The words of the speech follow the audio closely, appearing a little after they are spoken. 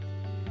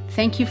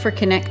Thank you for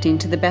connecting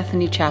to the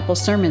Bethany Chapel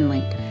Sermon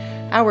Link.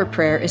 Our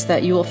prayer is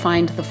that you will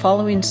find the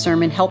following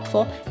sermon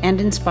helpful and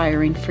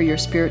inspiring for your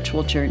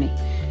spiritual journey.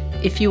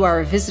 If you are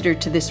a visitor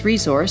to this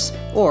resource,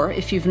 or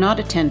if you've not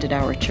attended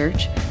our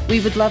church, we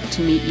would love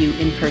to meet you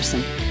in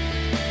person.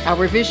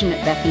 Our vision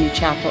at Bethany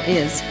Chapel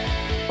is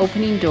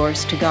opening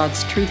doors to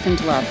God's truth and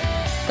love.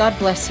 God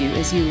bless you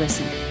as you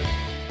listen.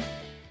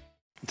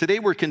 Today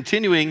we're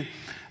continuing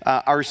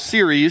our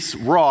series,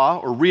 Raw,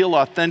 or Real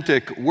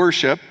Authentic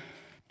Worship.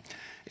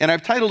 And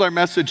I've titled our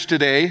message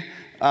today,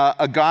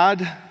 A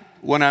God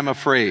When I'm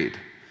Afraid.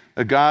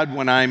 A God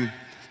When I'm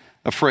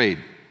Afraid.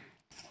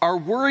 Are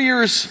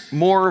worriers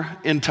more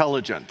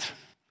intelligent?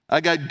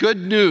 I got good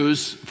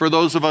news for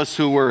those of us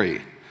who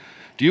worry.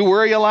 Do you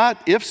worry a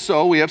lot? If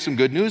so, we have some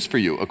good news for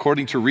you.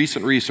 According to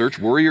recent research,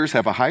 worriers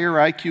have a higher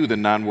IQ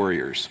than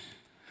non-worriers.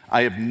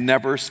 I have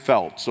never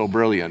felt so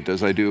brilliant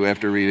as I do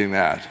after reading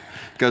that,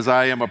 because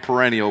I am a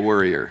perennial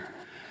worrier.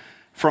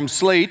 From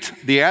Slate,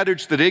 the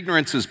adage that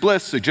ignorance is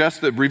bliss suggests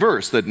the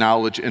reverse, that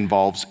knowledge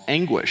involves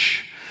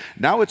anguish.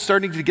 Now it's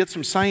starting to get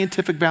some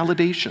scientific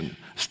validation.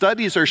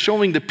 Studies are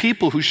showing that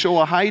people who show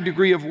a high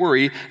degree of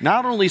worry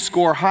not only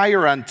score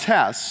higher on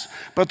tests,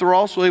 but they're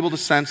also able to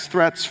sense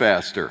threats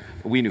faster.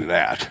 We knew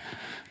that.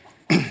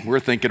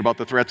 We're thinking about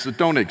the threats that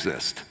don't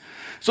exist.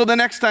 So the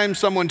next time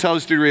someone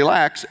tells you to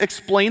relax,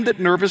 explain that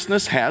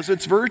nervousness has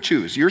its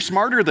virtues. You're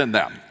smarter than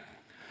them.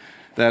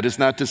 That is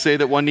not to say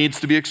that one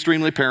needs to be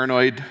extremely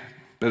paranoid,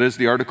 but as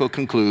the article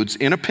concludes,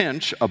 in a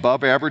pinch,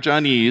 above average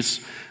unease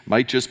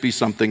might just be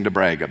something to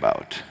brag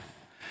about.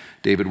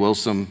 David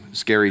Wilson,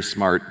 Scary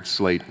Smart,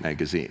 Slate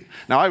magazine.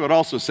 Now, I would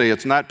also say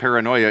it's not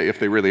paranoia if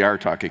they really are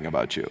talking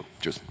about you.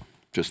 Just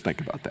think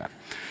about that.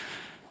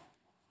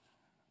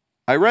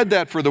 I read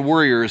that for the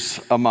worriers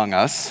among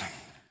us.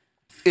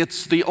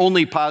 It's the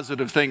only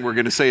positive thing we're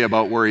going to say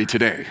about worry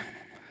today,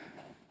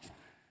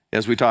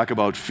 as we talk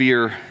about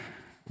fear,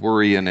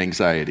 worry, and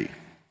anxiety.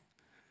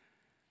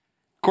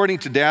 According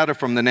to data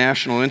from the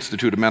National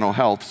Institute of Mental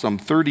Health, some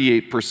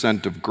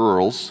 38% of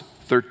girls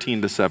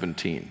 13 to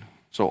 17,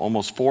 so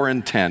almost 4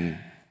 in 10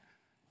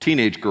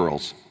 teenage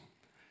girls,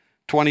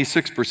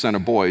 26%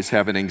 of boys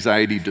have an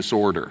anxiety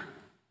disorder.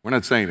 We're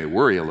not saying they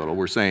worry a little,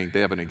 we're saying they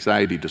have an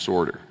anxiety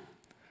disorder.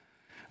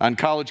 On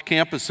college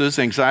campuses,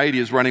 anxiety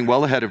is running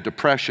well ahead of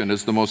depression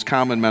as the most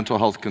common mental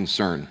health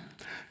concern,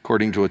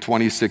 according to a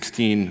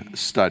 2016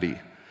 study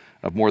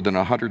of more than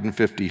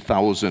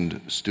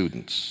 150,000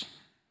 students.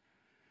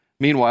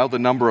 Meanwhile, the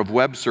number of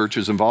web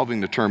searches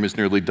involving the term has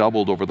nearly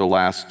doubled over the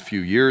last few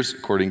years,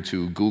 according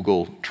to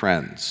Google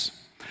Trends.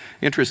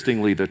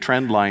 Interestingly, the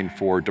trend line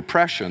for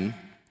depression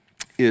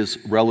is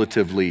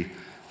relatively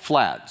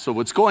flat. So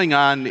what's going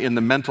on in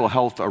the mental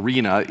health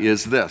arena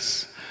is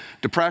this.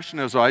 Depression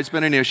has always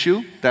been an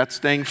issue. That's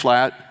staying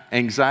flat.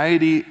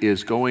 Anxiety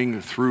is going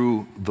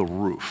through the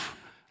roof,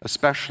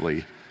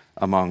 especially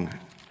among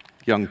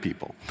young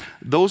people.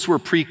 Those were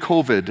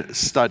pre-COVID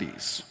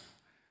studies.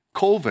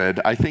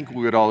 COVID, I think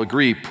we would all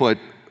agree, put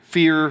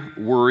fear,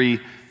 worry,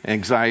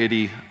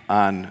 anxiety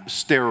on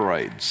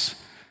steroids,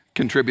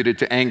 contributed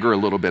to anger a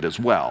little bit as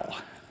well.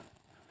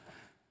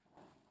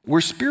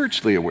 We're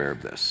spiritually aware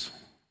of this.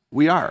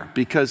 We are,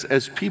 because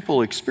as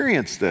people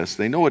experience this,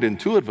 they know it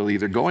intuitively,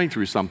 they're going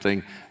through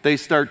something, they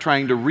start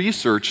trying to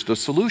research the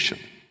solution.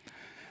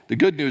 The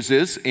good news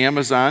is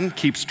Amazon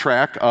keeps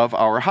track of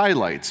our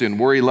highlights. In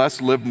Worry Less,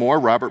 Live More,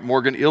 Robert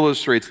Morgan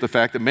illustrates the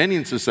fact that many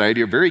in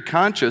society are very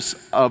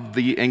conscious of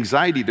the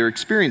anxiety they're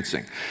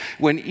experiencing.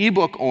 When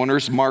ebook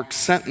owners mark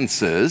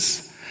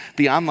sentences,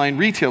 the online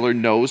retailer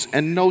knows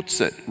and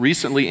notes it.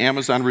 Recently,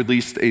 Amazon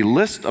released a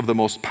list of the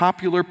most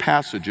popular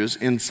passages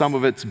in some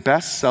of its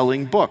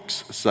best-selling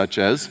books, such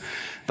as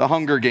The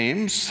Hunger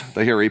Games,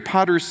 the Harry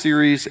Potter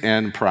series,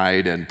 and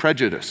Pride and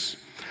Prejudice.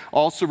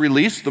 Also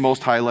released the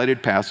most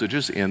highlighted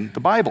passages in the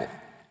Bible.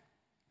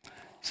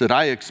 Said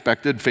I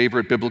expected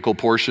favorite biblical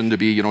portion to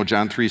be,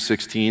 John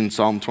 3:16,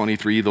 Psalm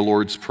 23, the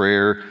Lord's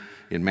Prayer,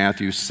 in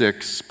Matthew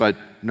 6, but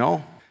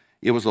no,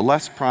 it was a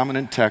less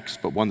prominent text,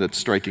 but one that's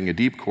striking a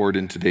deep chord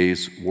in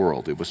today's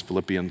world. It was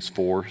Philippians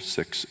 4,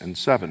 6, and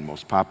 7,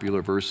 most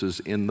popular verses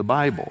in the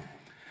Bible.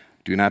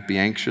 Do not be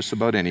anxious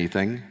about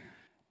anything,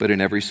 but in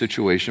every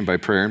situation by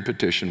prayer and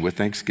petition with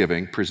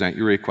thanksgiving, present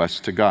your requests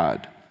to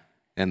God.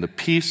 And the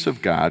peace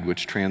of God,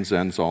 which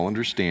transcends all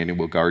understanding,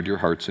 will guard your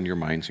hearts and your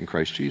minds in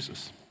Christ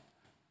Jesus.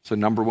 It's the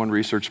number one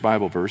research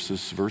Bible verse,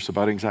 is verse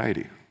about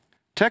anxiety.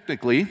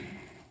 Technically,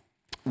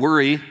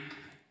 worry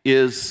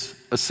is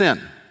a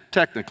sin.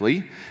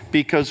 Technically,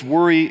 because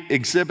worry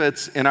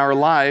exhibits in our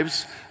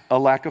lives a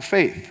lack of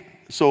faith.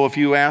 So if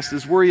you ask,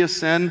 is worry a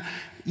sin?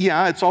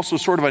 Yeah, it's also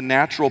sort of a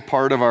natural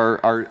part of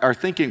our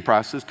thinking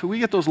process. Could we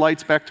get those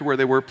lights back to where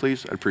they were,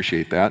 please? I'd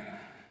appreciate that.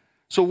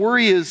 So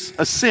worry is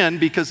a sin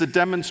because it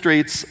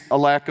demonstrates a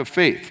lack of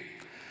faith.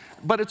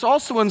 But it's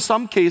also in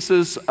some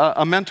cases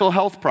a mental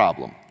health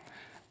problem.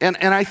 And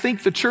I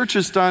think the church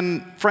has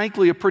done,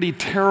 frankly, a pretty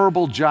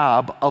terrible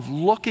job of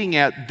looking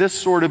at this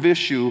sort of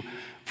issue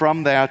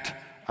from that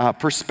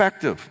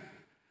perspective.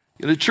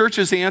 The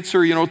church's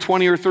answer,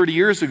 20 or 30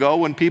 years ago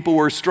when people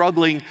were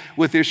struggling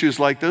with issues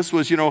like this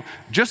was,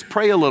 just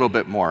pray a little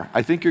bit more.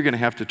 I think you're going to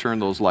have to turn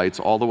those lights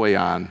all the way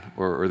on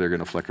or they're going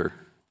to flicker.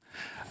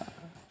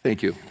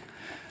 Thank you.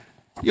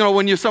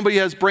 When somebody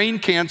has brain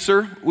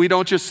cancer, we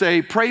don't just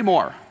say, pray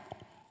more.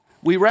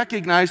 We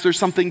recognize there's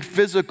something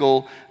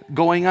physical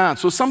going on.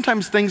 So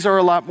sometimes things are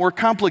a lot more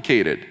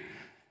complicated.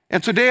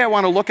 And today I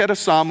want to look at a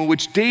psalm in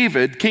which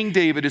King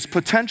David, is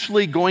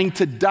potentially going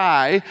to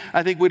die.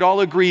 I think we'd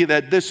all agree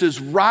that this is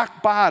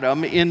rock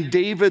bottom in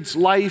David's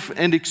life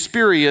and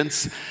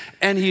experience,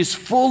 and he's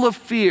full of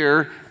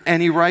fear,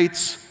 and he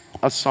writes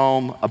a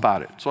psalm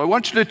about it. So I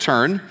want you to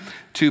turn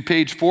to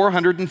page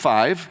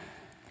 405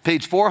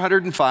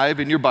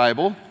 in your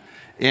Bible,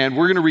 and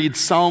we're going to read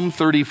Psalm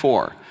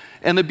 34.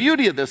 And the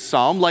beauty of this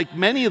psalm, like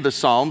many of the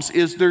psalms,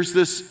 is there's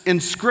this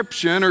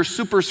inscription or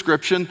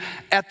superscription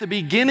at the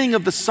beginning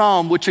of the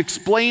psalm which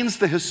explains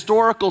the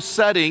historical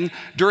setting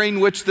during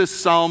which this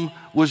psalm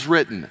was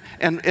written.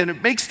 And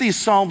it makes these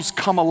psalms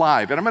come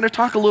alive. And I'm going to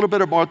talk a little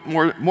bit about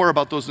more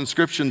about those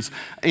inscriptions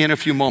in a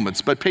few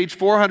moments. But page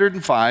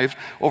 405,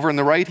 over in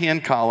the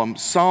right-hand column,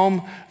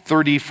 Psalm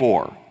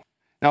 34.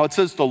 Now it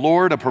says the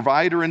Lord, a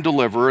provider and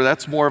deliverer.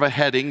 That's more of a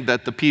heading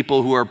that the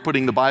people who are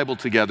putting the Bible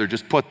together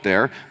just put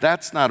there.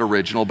 That's not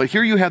original, but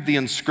here you have the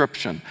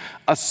inscription.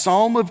 A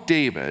psalm of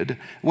David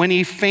when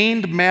he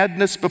feigned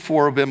madness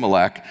before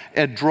Abimelech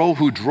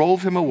who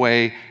drove him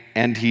away,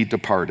 and he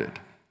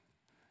departed.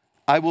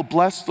 I will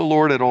bless the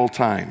Lord at all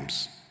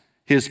times.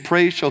 His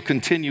praise shall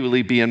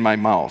continually be in my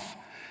mouth.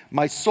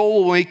 My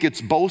soul will make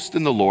its boast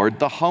in the Lord.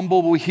 The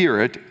humble will hear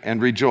it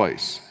and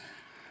rejoice.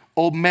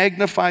 Oh,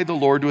 magnify the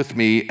Lord with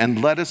me,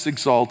 and let us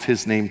exalt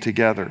his name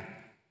together.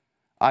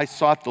 I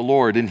sought the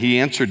Lord, and he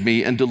answered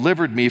me and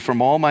delivered me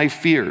from all my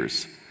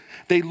fears.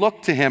 They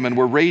looked to him and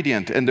were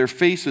radiant, and their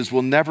faces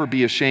will never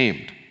be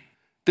ashamed.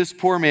 This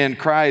poor man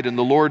cried, and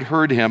the Lord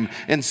heard him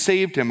and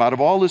saved him out of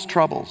all his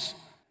troubles.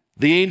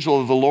 The angel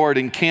of the Lord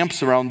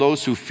encamps around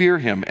those who fear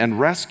him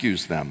and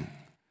rescues them.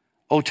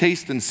 Oh,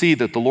 taste and see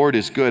that the Lord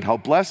is good. How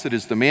blessed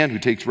is the man who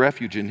takes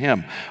refuge in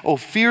him. Oh,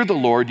 fear the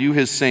Lord, you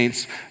his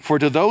saints, for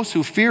to those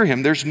who fear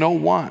him there's no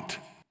want.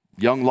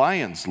 Young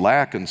lions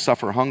lack and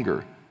suffer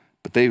hunger,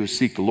 but they who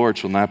seek the Lord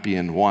shall not be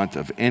in want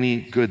of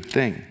any good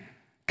thing.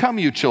 Come,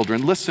 you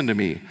children, listen to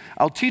me.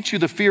 I'll teach you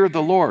the fear of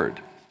the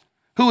Lord.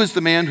 Who is the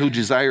man who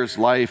desires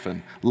life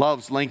and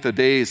loves length of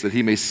days that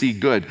he may see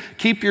good?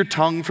 Keep your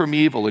tongue from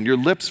evil and your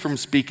lips from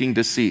speaking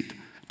deceit.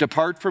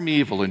 Depart from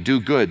evil and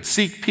do good.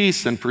 Seek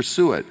peace and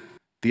pursue it.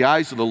 The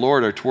eyes of the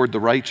Lord are toward the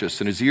righteous,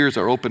 and his ears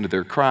are open to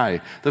their cry.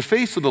 The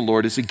face of the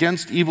Lord is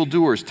against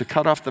evildoers, to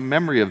cut off the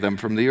memory of them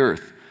from the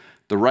earth.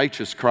 The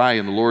righteous cry,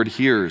 and the Lord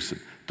hears, and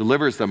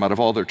delivers them out of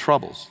all their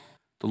troubles.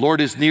 The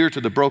Lord is near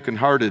to the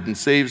brokenhearted and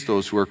saves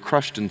those who are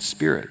crushed in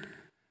spirit.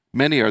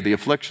 Many are the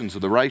afflictions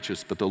of the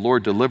righteous, but the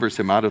Lord delivers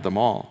him out of them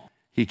all.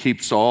 He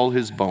keeps all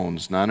his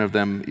bones, none of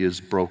them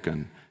is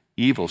broken.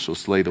 Evil shall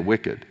slay the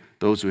wicked.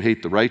 Those who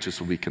hate the righteous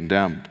will be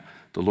condemned.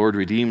 The Lord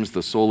redeems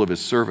the soul of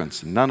his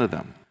servants, and none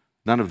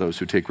of those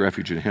who take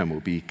refuge in him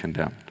will be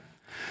condemned.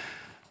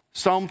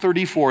 Psalm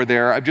 34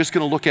 there, I'm just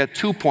going to look at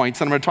 2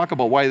 points, and I'm going to talk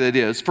about why that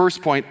is.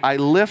 First point, I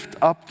lift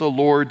up the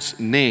Lord's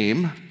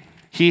name.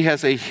 He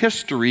has a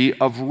history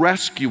of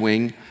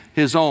rescuing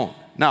his own.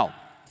 Now,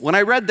 when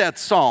I read that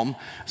psalm,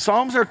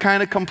 psalms are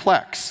kind of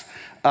complex.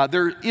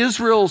 They're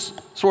Israel's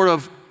sort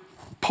of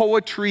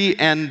poetry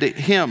and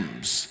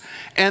hymns.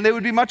 And they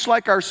would be much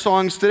like our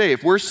songs today.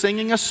 If we're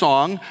singing a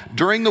song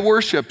during the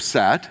worship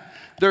set,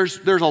 there's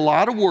a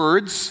lot of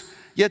words,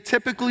 yet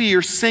typically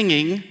you're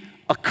singing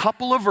a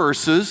couple of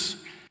verses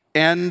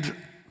and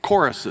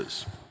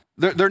choruses.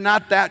 They're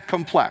not that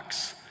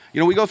complex.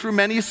 We go through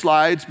many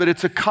slides, but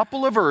it's a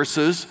couple of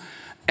verses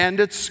and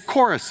it's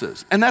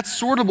choruses. And that's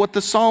sort of what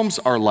the Psalms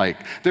are like.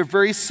 They're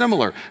very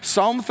similar.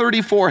 Psalm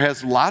 34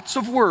 has lots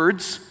of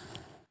words,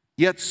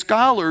 yet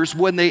scholars,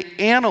 when they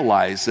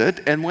analyze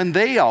it and when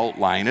they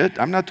outline it,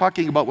 I'm not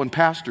talking about when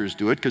pastors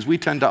do it, because we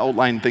tend to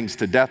outline things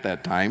to death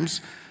at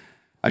times.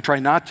 I try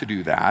not to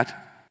do that.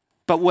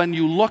 But when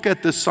you look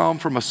at this psalm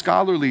from a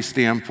scholarly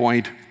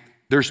standpoint,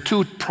 there's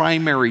two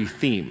primary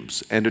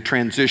themes and a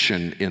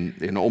transition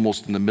in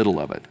almost in the middle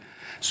of it.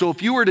 So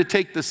if you were to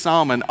take the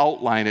psalm and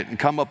outline it and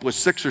come up with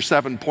 6 or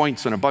 7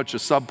 points and a bunch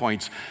of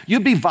subpoints,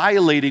 you'd be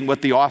violating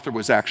what the author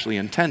was actually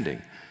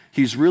intending.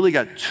 He's really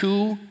got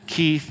 2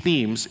 key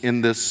themes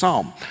in this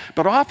psalm.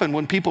 But often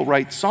when people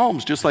write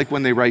psalms, just like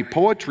when they write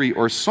poetry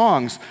or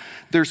songs,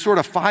 there's sort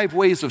of 5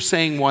 ways of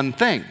saying one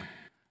thing.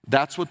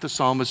 That's what the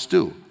psalmists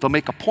do. They'll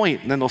make a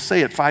point and then they'll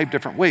say it 5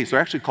 different ways. They're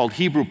actually called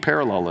Hebrew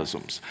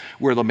parallelisms,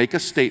 where they'll make a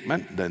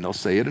statement, then they'll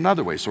say it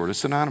another way, sort of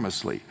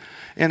synonymously.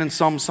 And in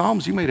some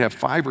psalms, you might have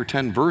 5 or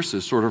 10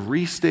 verses sort of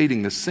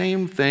restating the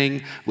same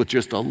thing with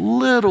just a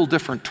little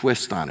different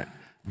twist on it.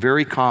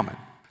 Very common.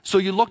 So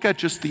you look at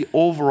just the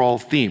overall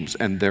themes,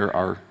 and there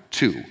are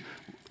 2.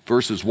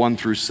 Verses 1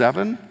 through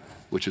 7,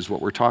 which is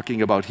what we're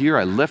talking about here.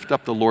 I lift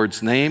up the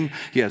Lord's name.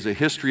 He has a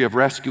history of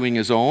rescuing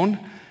his own.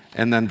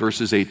 And then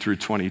verses 8 through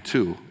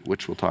 22,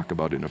 which we'll talk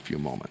about in a few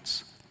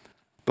moments.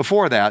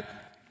 Before that,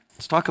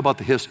 let's talk about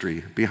the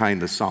history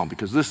behind this psalm,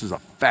 because this is a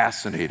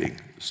fascinating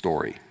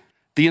story.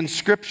 The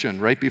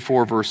inscription right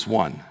before verse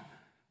 1,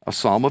 a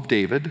psalm of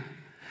David,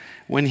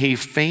 when he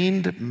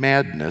feigned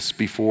madness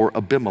before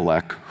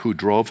Abimelech, who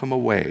drove him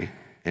away,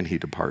 and he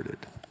departed.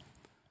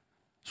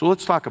 So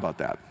let's talk about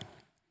that.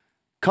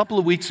 A couple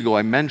of weeks ago,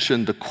 I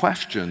mentioned the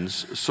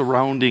questions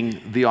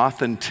surrounding the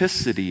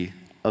authenticity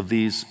of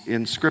these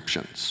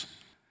inscriptions.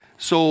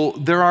 So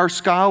there are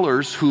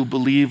scholars who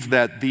believe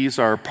that these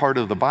are part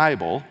of the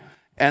Bible,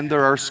 and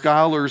there are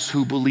scholars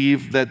who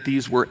believe that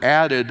these were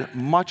added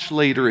much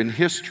later in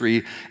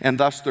history, and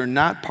thus they're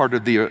not part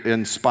of the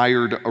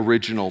inspired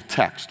original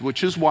text,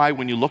 which is why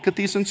when you look at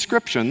these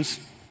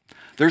inscriptions,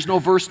 there's no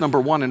verse number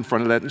 1 in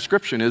front of that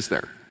inscription, is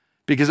there?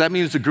 Because that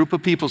means a group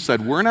of people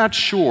said, we're not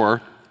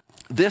sure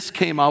this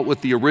came out with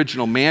the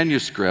original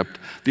manuscript,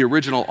 the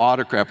original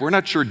autograph. We're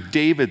not sure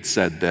David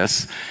said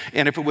this.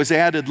 And if it was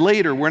added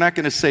later, we're not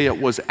going to say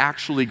it was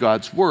actually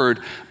God's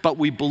word, but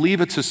we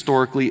believe it's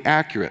historically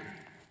accurate.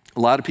 A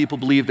lot of people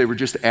believe they were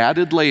just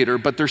added later,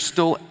 but they're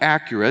still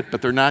accurate,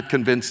 but they're not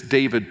convinced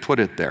David put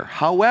it there.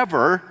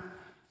 However,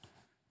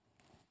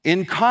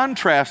 in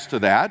contrast to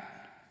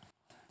that,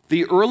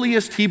 the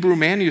earliest Hebrew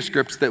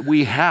manuscripts that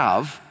we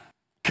have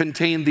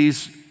contain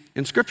these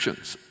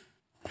inscriptions.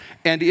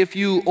 And if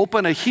you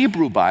open a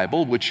Hebrew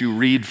Bible, which you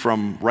read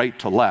from right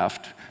to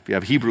left, if you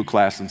have Hebrew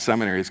class in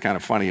seminary, it's kind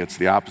of funny. It's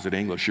the opposite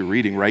English. You're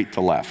reading right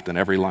to left in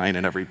every line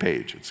and every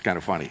page. It's kind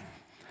of funny.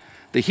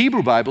 The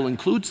Hebrew Bible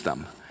includes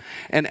them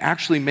and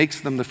actually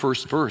makes them the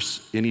first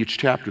verse in each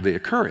chapter they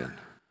occur in.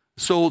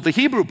 So the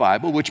Hebrew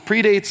Bible, which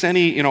predates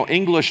any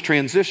English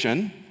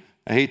transition,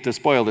 I hate to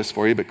spoil this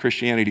for you, but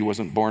Christianity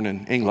wasn't born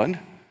in England,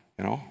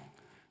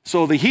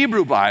 So the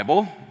Hebrew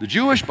Bible, the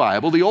Jewish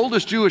Bible, the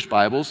oldest Jewish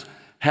Bibles,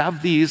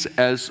 have these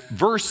as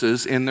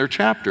verses in their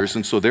chapters.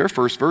 And so their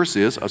first verse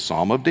is a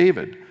psalm of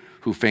David,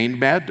 who feigned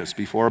madness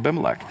before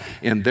Abimelech.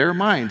 In their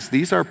minds,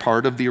 these are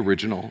part of the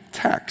original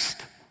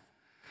text.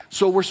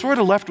 So we're sort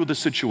of left with a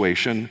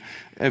situation,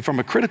 from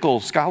a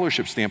critical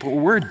scholarship standpoint,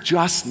 where we're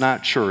just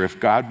not sure if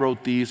God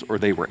wrote these or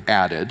they were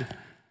added.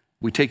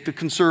 We take the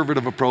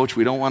conservative approach.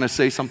 We don't want to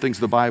say something's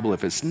the Bible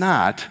if it's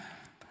not,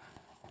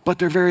 but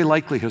they're very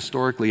likely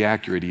historically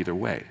accurate either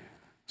way.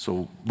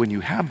 So when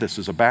you have this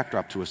as a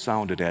backdrop to a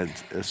psalm,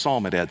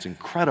 it adds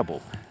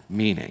incredible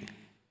meaning.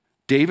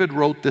 David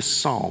wrote this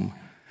psalm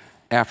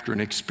after an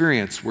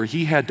experience where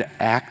he had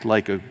to act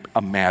like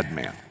a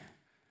madman.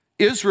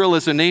 Israel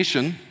as a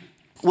nation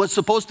was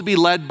supposed to be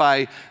led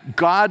by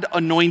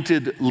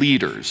God-anointed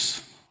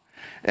leaders.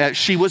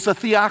 She was a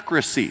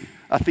theocracy.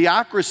 A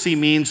theocracy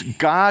means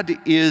God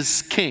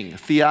is king.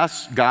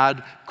 Theos,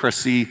 God,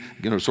 cracy,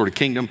 sort of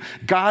kingdom.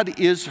 God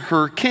is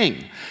her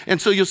king.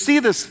 And so you'll see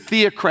this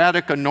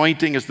theocratic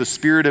anointing as the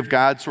Spirit of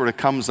God sort of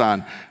comes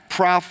on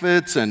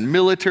prophets and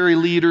military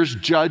leaders,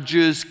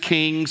 judges,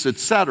 kings,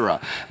 etc.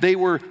 They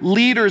were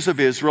leaders of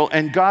Israel,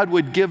 and God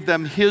would give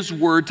them his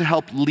word to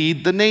help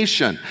lead the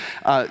nation.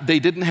 They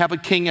didn't have a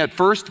king at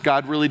first.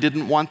 God really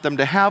didn't want them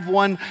to have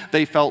one.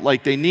 They felt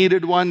like they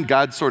needed one.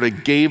 God sort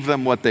of gave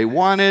them what they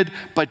wanted,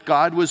 but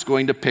God was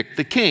going to pick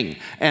the king.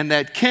 And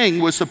that king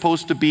was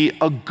supposed to be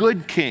a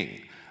good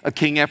king, a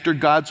king after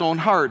God's own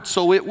heart.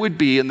 So it would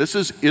be, and this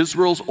is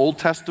Israel's Old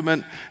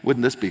Testament,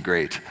 wouldn't this be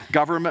great?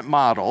 Government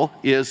model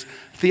is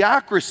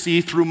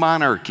theocracy through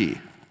monarchy.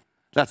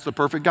 That's the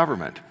perfect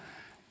government.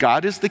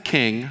 God is the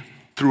king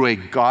through a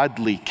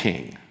godly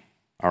king.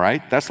 All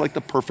right? That's like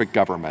the perfect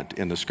government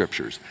in the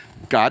scriptures.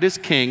 God is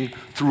king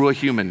through a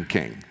human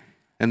king.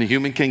 And the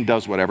human king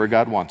does whatever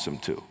God wants him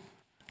to.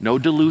 No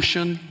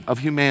dilution of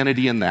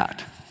humanity in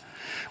that.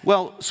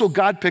 Well, so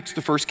God picks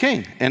the first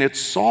king, and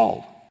it's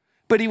Saul.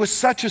 But he was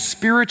such a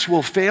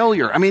spiritual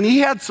failure. I mean, he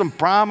had some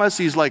promise.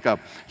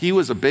 He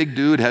was a big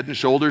dude, head and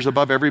shoulders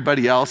above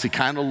everybody else. He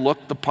kind of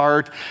looked the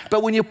part.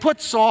 But when you put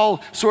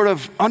Saul sort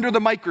of under the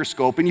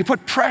microscope and you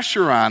put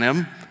pressure on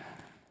him,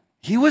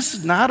 he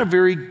was not a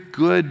very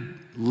good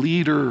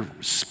leader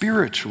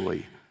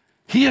spiritually.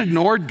 He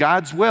ignored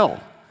God's will.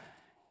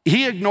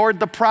 He ignored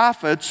the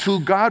prophets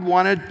who God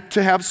wanted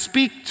to have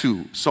speak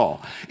to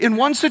Saul. In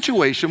one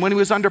situation, when he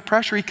was under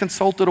pressure, he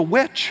consulted a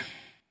witch.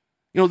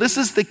 This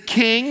is the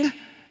king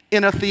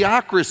in a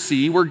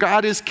theocracy where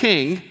God is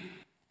king,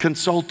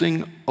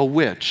 consulting a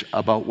witch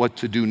about what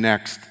to do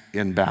next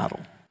in battle.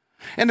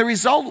 And the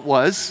result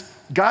was,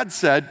 God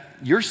said,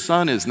 your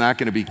son is not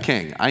going to be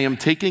king. I am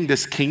taking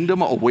this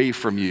kingdom away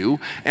from you,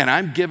 and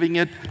I'm giving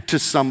it to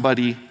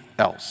somebody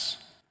else.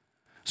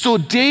 So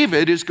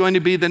David is going to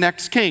be the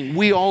next king.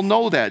 We all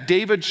know that.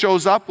 David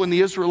shows up when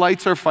the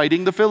Israelites are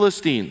fighting the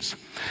Philistines.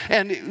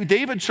 And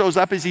David shows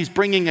up as he's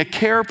bringing a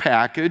care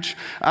package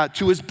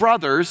to his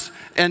brothers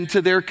and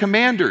to their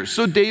commanders.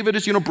 So David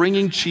is,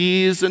 bringing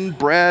cheese and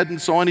bread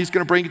and so on. He's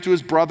going to bring it to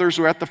his brothers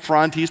who are at the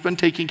front. He's been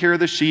taking care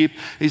of the sheep.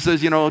 He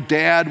says,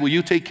 Dad, will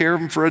you take care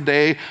of them for a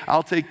day?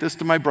 I'll take this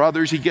to my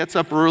brothers. He gets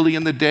up early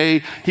in the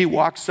day. He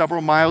walks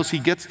several miles. He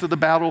gets to the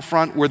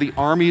battlefront where the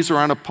armies are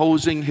on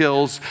opposing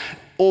hills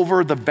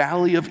over the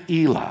valley of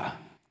Elah.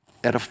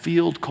 at a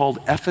field called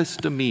Ephes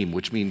Damim,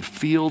 which means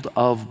field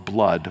of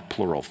blood,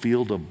 plural,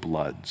 field of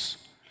bloods.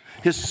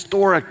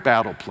 Historic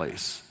battle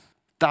place.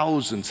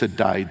 Thousands had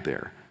died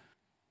there.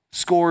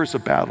 Scores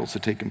of battles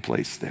had taken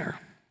place there.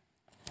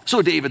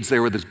 So David's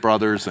there with his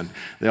brothers, and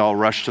they all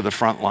rush to the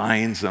front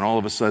lines, and all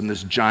of a sudden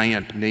this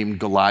giant named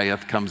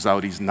Goliath comes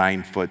out. He's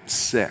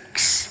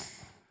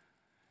 9'6",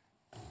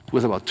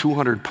 with about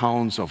 200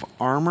 pounds of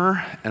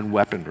armor and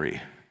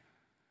weaponry,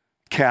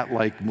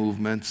 cat-like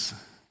movements.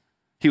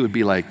 He would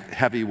be like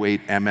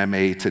heavyweight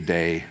MMA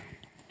today,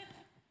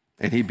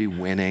 and he'd be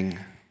winning,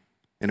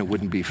 and it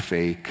wouldn't be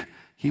fake.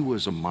 He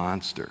was a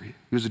monster.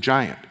 He was a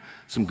giant.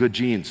 Some good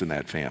genes in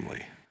that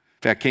family.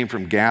 In fact, came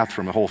from Gath,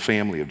 from a whole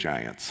family of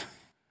giants.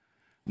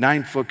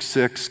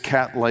 9'6",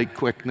 cat-like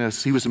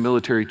quickness. He was a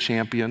military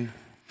champion.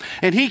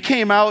 And he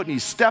came out and he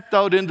stepped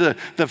out into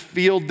the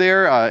field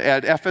there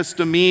at Ephes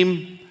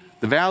Damim,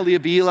 the Valley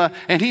of Elah,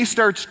 and he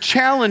starts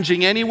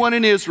challenging anyone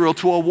in Israel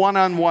to a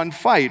one-on-one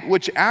fight,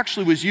 which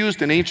actually was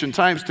used in ancient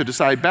times to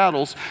decide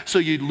battles, so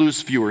you'd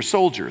lose fewer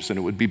soldiers, and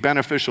it would be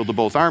beneficial to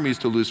both armies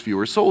to lose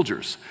fewer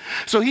soldiers.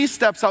 So he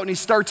steps out and he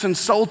starts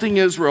insulting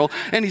Israel,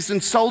 and he's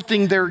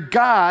insulting their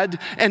God,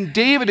 and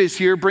David is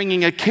here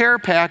bringing a care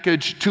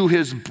package to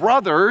his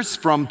brothers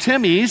from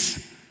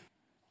Timmy's,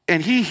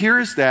 and he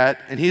hears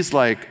that, and he's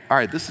like, all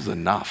right, this is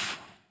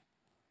enough.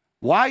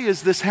 Why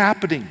is this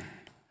happening?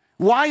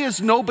 Why is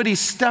nobody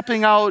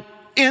stepping out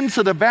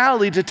into the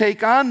valley to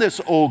take on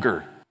this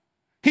ogre?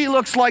 He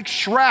looks like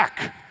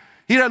Shrek.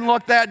 He doesn't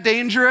look that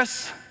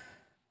dangerous.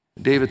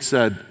 David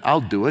said, I'll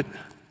do it.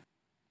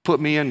 Put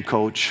me in,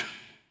 coach.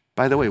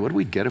 By the way, what do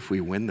we get if we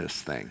win this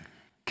thing?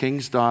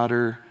 King's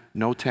daughter,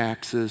 no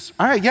taxes.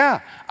 All right, yeah,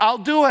 I'll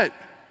do it.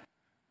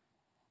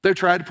 They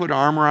tried to put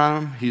armor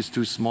on him. He's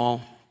too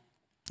small.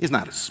 He's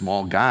not a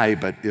small guy,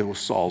 but it was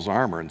Saul's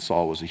armor, and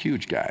Saul was a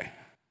huge guy.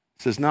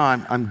 He says, no,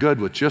 I'm good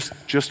with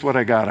just what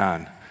I got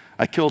on.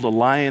 I killed a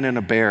lion and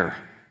a bear.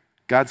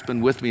 God's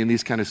been with me in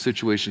these kind of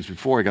situations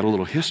before. I got a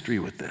little history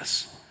with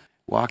this.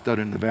 Walked out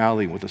in the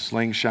valley with a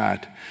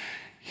slingshot,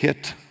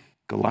 hit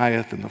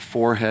Goliath in the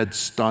forehead,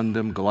 stunned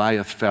him.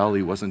 Goliath fell.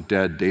 He wasn't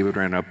dead. David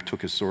ran up,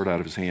 took his sword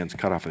out of his hands,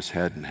 cut off his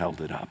head, and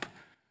held it up.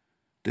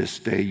 This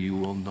day you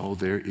will know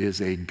there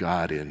is a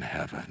God in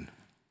heaven.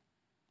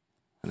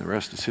 And the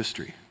rest is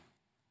history.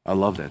 I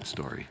love that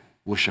story.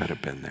 Wish I'd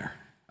have been there.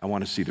 I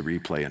want to see the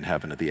replay in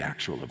heaven of the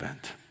actual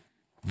event.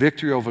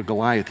 Victory over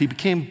Goliath. He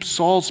became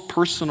Saul's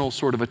personal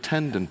sort of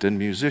attendant and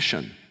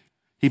musician.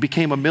 He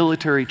became a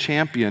military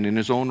champion in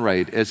his own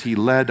right as he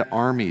led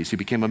armies. He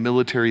became a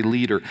military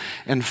leader.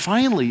 And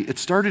finally, it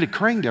started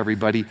occurring to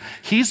everybody,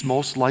 he's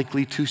most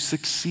likely to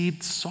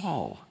succeed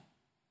Saul.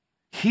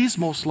 He's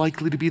most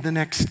likely to be the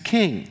next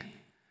king.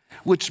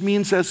 Which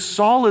means as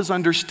Saul is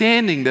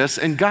understanding this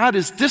and God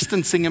is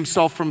distancing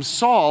himself from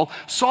Saul,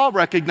 Saul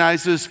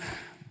recognizes,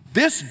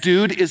 this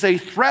dude is a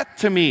threat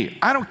to me.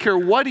 I don't care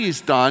what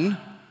he's done.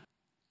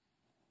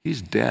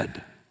 He's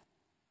dead.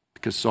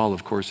 Because Saul,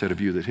 of course, had a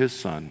view that his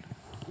son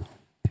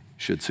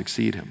should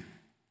succeed him.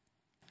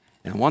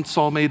 And once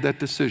Saul made that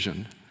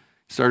decision,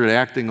 he started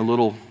acting a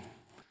little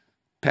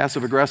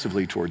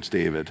passive-aggressively towards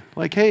David.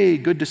 Like, hey,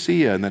 good to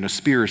see you. And then a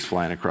spear's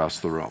flying across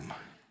the room.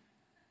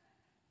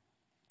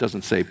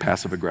 Doesn't say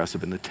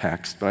passive-aggressive in the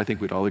text, but I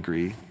think we'd all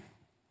agree.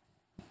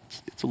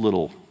 It's a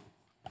little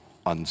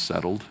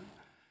unsettled.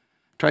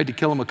 Tried to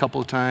kill him a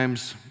couple of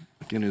times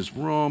in his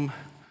room,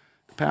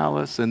 the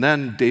palace, and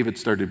then David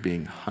started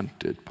being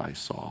hunted by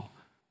Saul.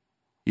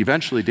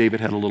 Eventually,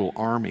 David had a little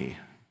army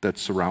that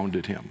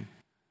surrounded him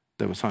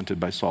that was hunted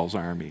by Saul's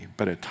army,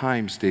 but at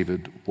times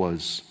David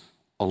was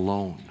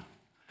alone.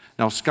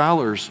 Now,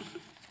 scholars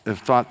have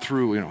thought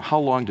through, how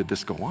long did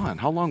this go on?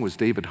 How long was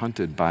David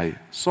hunted by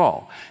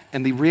Saul?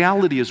 And the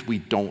reality is we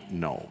don't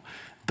know.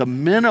 The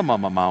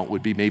minimum amount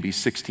would be maybe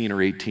 16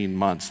 or 18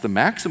 months. The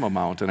maximum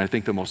amount, and I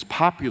think the most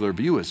popular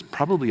view, is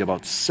probably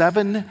about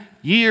 7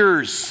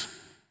 years.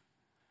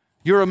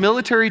 You're a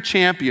military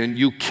champion.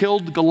 You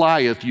killed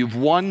Goliath. You've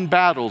won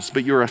battles,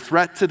 but you're a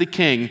threat to the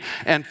king.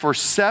 And for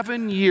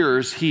 7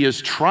 years, he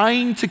is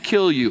trying to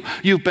kill you.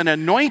 You've been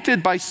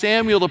anointed by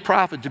Samuel the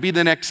prophet to be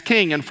the next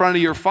king in front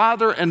of your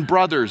father and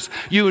brothers.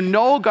 You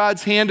know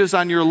God's hand is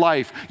on your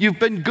life. You've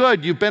been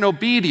good. You've been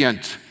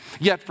obedient.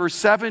 Yet for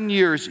 7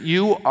 years,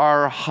 you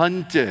are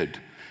hunted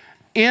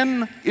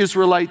in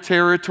Israelite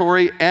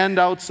territory and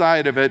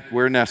outside of it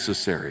where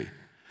necessary.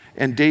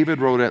 And David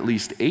wrote at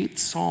least 8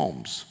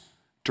 psalms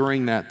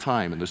during that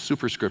time. And the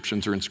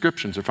superscriptions or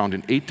inscriptions are found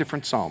in 8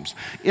 different psalms.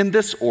 In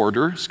this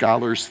order,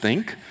 scholars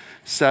think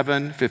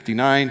 7,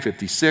 59,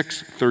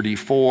 56,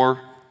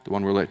 34, the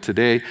one we're at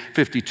today,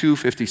 52,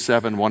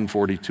 57,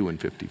 142,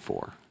 and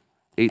 54.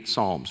 8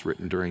 psalms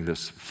written during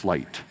this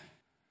flight.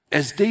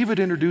 As David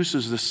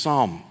introduces this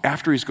psalm,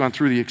 after he's gone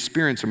through the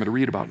experience I'm going to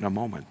read about in a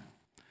moment,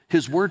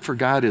 his word for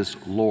God is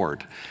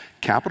Lord.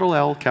 Capital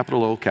L,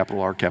 capital O,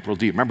 capital R, capital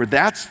D. Remember,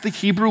 that's the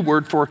Hebrew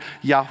word for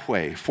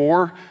Yahweh.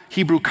 4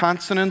 Hebrew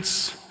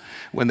consonants.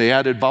 When they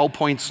added vowel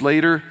points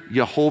later,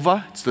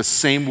 Yehovah, it's the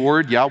same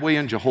word. Yahweh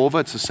and Jehovah,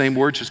 it's the same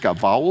word, just got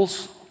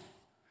vowels.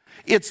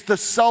 It's the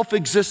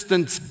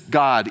self-existent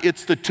God.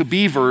 It's the to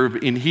be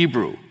verb in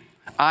Hebrew.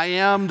 I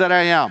am that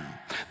I am.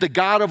 The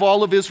God of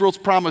all of Israel's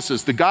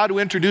promises. The God who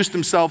introduced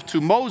himself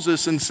to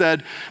Moses and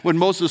said, when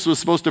Moses was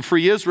supposed to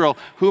free Israel,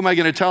 who am I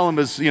going to tell him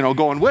is,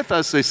 going with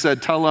us? They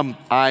said, tell him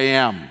I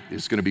am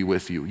is going to be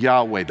with you.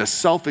 Yahweh, the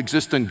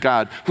self-existent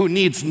God who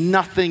needs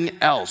nothing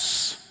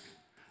else.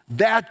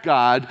 That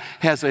God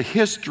has a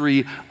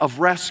history of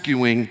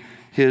rescuing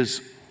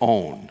his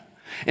own.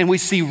 And we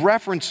see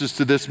references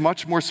to this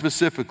much more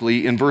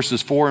specifically in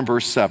verses 4 and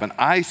verse 7.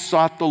 I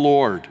sought the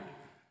Lord.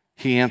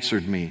 He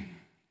answered me,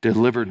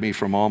 delivered me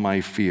from all my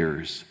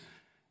fears.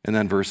 And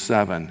then verse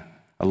 7,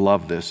 I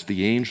love this.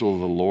 The angel of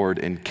the Lord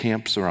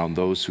encamps around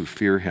those who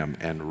fear him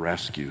and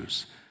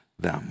rescues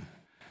them.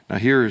 Now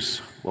here's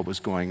what was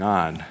going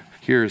on.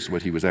 Here's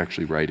what he was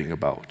actually writing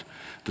about.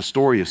 The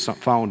story is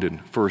found in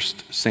 1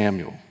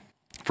 Samuel.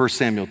 1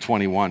 Samuel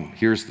 21,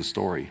 here's the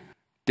story.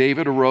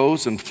 David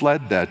arose and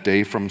fled that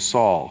day from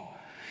Saul.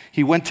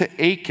 He went to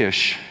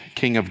Achish,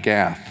 king of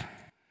Gath.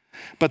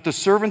 But the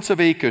servants of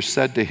Achish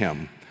said to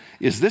him,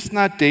 is this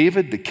not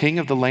David, the king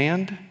of the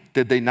land?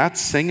 Did they not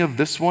sing of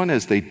this one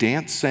as they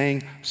danced,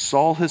 saying,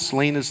 Saul has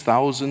slain his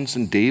thousands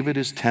and David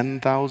his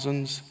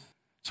 10,000s?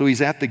 So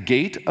he's at the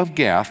gate of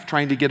Gath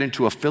trying to get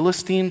into a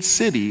Philistine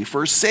city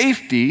for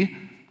safety.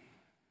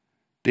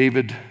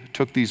 David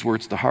took these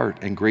words to heart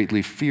and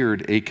greatly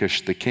feared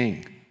Achish the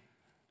king.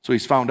 So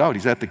he's found out.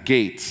 He's at the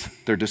gates.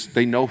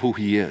 They know who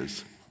he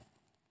is.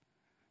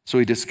 So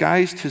he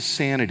disguised his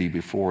sanity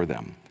before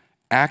them,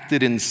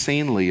 acted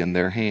insanely in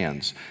their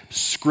hands,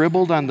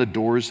 scribbled on the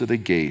doors of the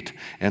gate,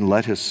 and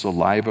let his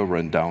saliva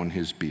run down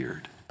his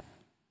beard.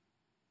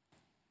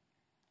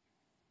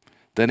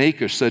 Then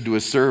Achish said to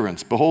his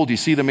servants, behold, you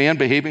see the man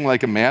behaving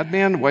like a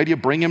madman? Why do you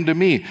bring him to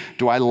me?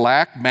 Do I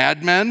lack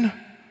madmen?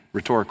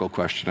 Rhetorical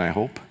question, I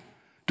hope.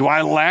 Do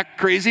I lack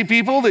crazy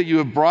people that you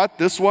have brought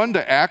this one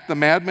to act the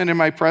madman in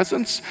my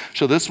presence?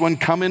 Shall this one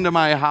come into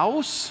my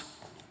house?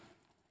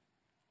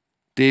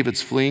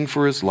 David's fleeing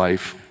for his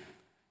life.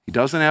 He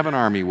doesn't have an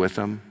army with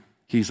him.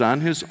 He's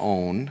on his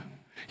own.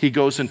 He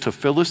goes into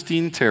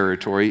Philistine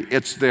territory.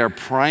 It's their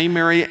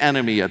primary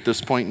enemy at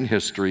this point in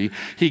history.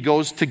 He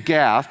goes to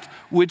Gath,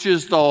 which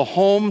is the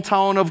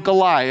hometown of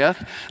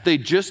Goliath.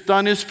 They'd just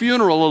done his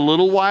funeral a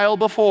little while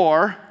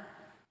before.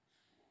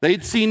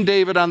 They'd seen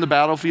David on the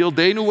battlefield.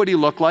 They knew what he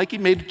looked like. He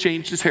may have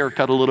changed his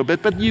haircut a little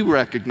bit, but you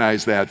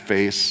recognize that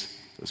face.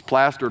 It's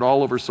plastered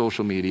all over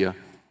social media.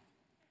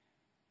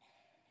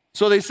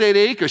 So they say to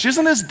Achish,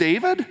 isn't this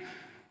David?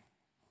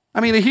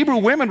 I mean, the Hebrew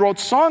women wrote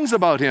songs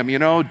about him,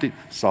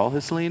 Saul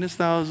has slain his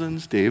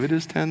thousands, David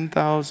his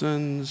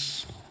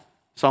 10,000s.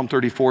 Psalm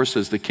 34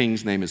 says the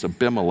king's name is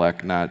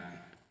Abimelech, not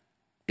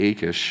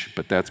Achish,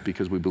 but that's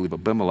because we believe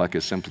Abimelech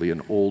is simply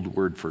an old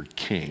word for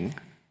king.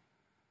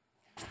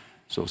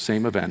 So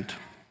same event.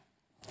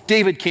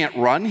 David can't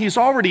run. He's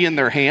already in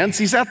their hands.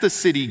 He's at the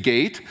city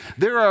gate.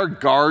 There are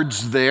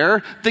guards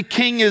there. The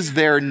king is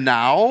there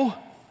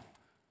now.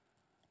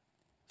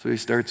 So he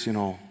starts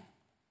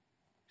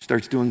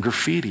doing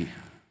graffiti.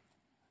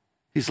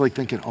 He's like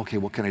thinking, okay,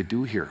 what can I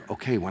do here?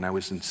 Okay, when I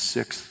was in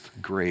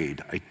 6th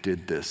grade, I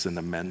did this in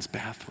the men's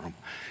bathroom.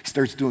 He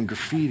starts doing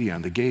graffiti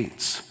on the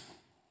gates.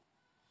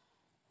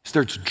 He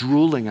starts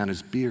drooling on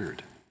his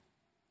beard.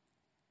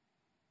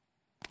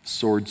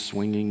 Sword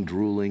swinging,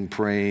 drooling,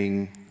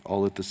 praying,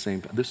 all at the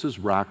same time. This is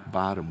rock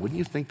bottom. Wouldn't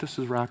you think this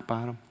is rock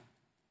bottom?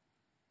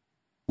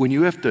 When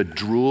you have to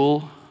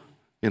drool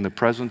in the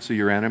presence of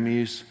your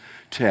enemies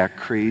to act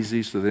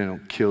crazy so they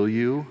don't kill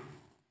you,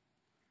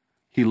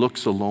 he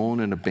looks alone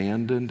and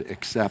abandoned,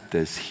 except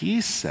as he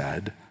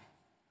said,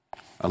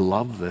 I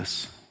love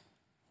this,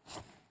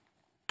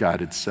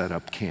 God had set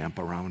up camp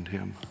around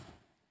him.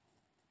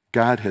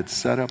 God had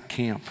set up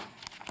camp,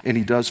 and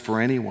he does for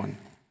anyone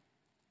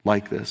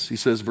like this. He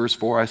says, verse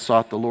 4, I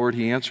sought the Lord,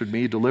 he answered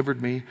me,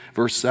 delivered me.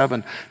 Verse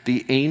 7,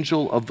 the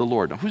angel of the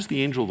Lord. Now, who's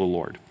the angel of the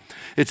Lord?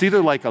 It's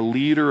either like a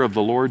leader of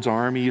the Lord's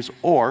armies,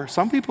 or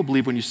some people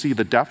believe when you see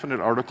the definite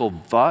article,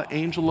 the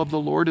angel of the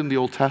Lord in the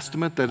Old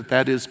Testament,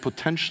 that is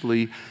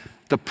potentially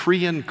the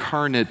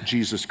pre-incarnate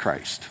Jesus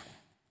Christ.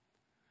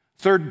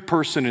 Third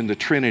person in the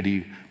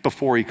Trinity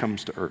before he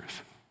comes to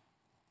earth.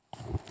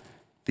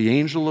 The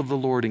angel of the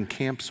Lord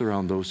encamps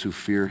around those who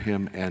fear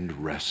him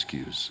and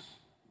rescues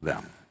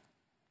them.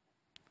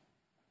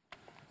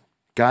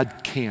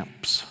 God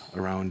camps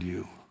around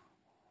you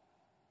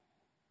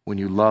when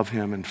you love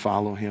him and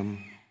follow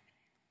him.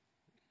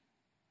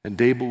 And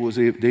David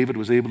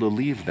was able to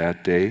leave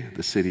that day,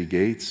 the city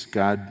gates.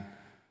 God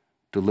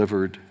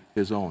delivered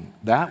his own.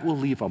 That will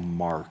leave a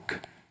mark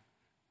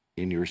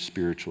in your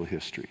spiritual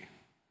history.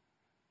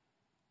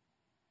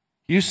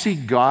 You see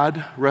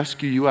God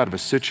rescue you out of a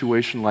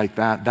situation like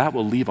that, that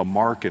will leave a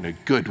mark in a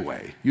good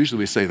way. Usually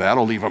we say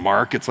that'll leave a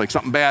mark. It's like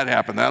something bad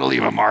happened, that'll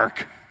leave a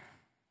mark.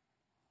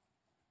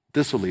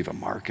 This will leave a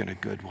mark in a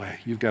good way.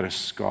 You've got a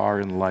scar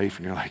in life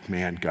and you're like,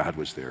 man, God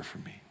was there for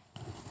me.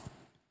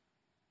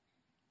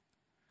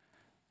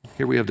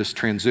 Here we have this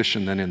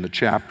transition then in the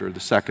chapter, the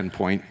second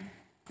point.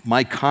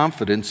 My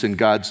confidence in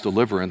God's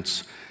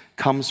deliverance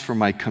comes from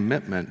my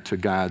commitment to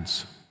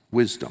God's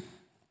wisdom.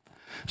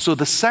 So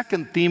the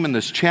second theme in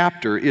this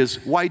chapter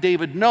is why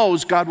David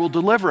knows God will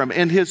deliver him.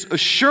 And his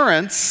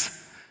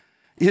assurance,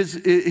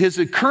 his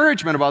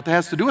encouragement about that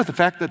has to do with the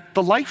fact that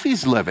the life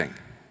he's living.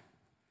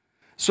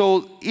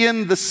 So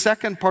in the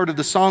second part of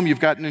the psalm,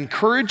 you've got an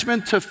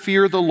encouragement to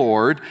fear the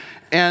Lord,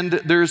 and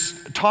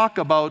there's talk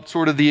about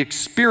sort of the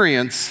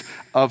experience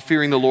of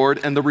fearing the Lord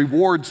and the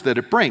rewards that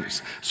it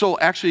brings. So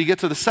actually you get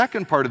to the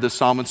second part of the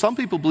psalm, and some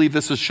people believe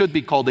should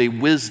be called a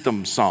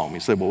wisdom psalm. You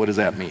say, well, what does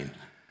that mean?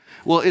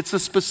 Well, it's a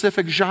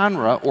specific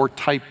genre or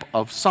type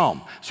of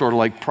psalm, sort of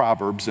like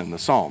Proverbs in the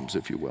Psalms,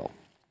 if you will.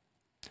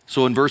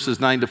 So in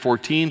verses 9 to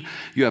 14,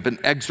 you have an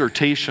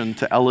exhortation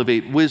to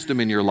elevate wisdom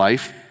in your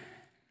life.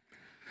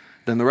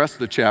 Then the rest of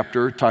the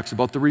chapter talks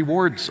about the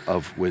rewards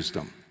of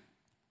wisdom.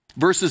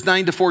 Verses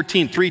 9 to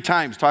 14, 3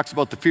 times talks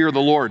about the fear of the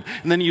Lord,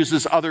 and then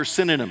uses other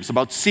synonyms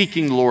about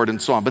seeking the Lord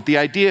and so on. But the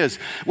idea is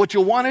what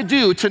you'll want to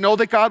do to know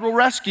that God will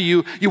rescue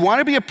you, you want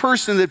to be a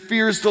person that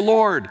fears the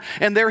Lord.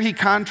 And there he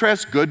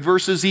contrasts good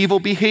versus evil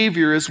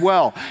behavior as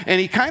well. And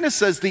he kind of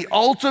says the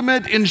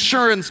ultimate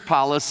insurance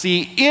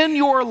policy in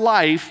your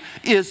life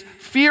is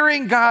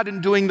fearing God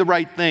and doing the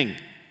right thing.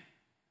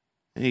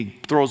 And he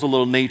throws a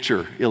little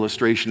nature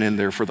illustration in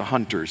there for the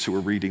hunters who are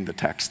reading the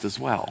text as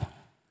well.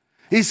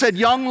 He said,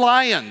 young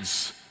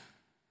lions,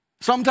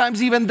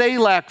 sometimes even they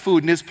lack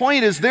food. And his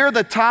point is they're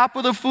the top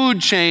of the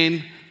food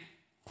chain,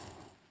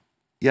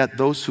 yet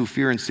those who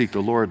fear and seek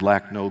the Lord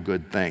lack no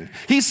good thing.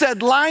 He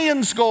said,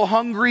 lions go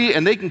hungry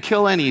and they can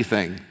kill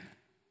anything.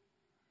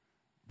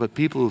 But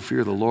people who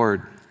fear the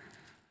Lord,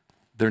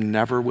 they're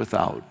never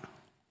without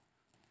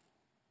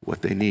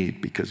what they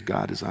need because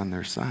God is on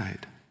their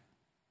side.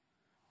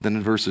 Then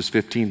in verses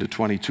 15 to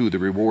 22, the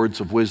rewards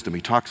of wisdom,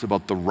 he talks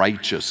about the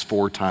righteous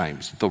 4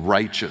 times. The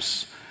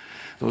righteous.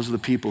 Those are the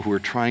people who are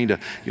trying to,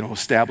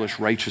 establish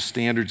righteous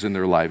standards in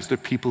their lives. They're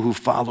people who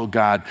follow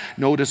God.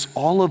 Notice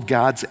all of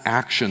God's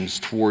actions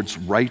towards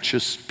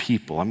righteous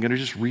people. I'm going to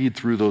just read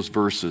through those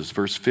verses.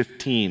 Verse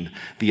 15,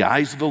 the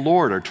eyes of the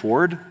Lord are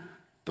toward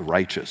the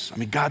righteous.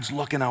 God's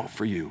looking out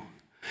for you.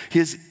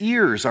 His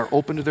ears are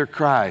open to their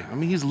cry.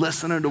 He's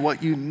listening to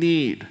what you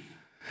need.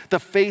 The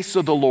face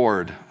of the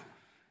Lord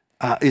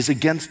is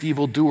against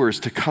evildoers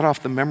to cut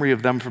off the memory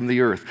of them from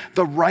the earth.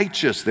 The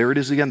righteous, there it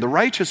is again, the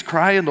righteous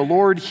cry and the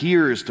Lord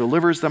hears,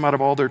 delivers them out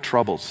of all their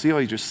troubles. See how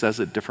he just says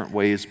it different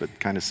ways, but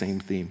kind of same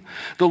theme.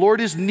 The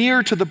Lord is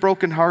near to the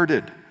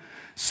brokenhearted,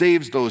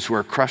 saves those who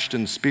are crushed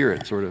in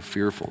spirit, sort of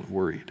fearful,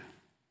 worried.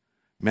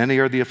 Many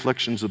are the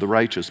afflictions of the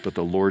righteous, but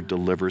the Lord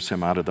delivers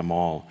him out of them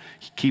all.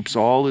 He keeps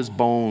all his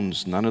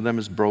bones, none of them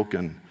is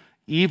broken.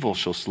 Evil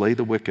shall slay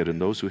the wicked,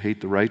 and those who hate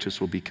the righteous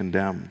will be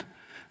condemned.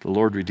 The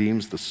Lord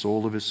redeems the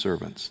soul of his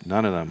servants.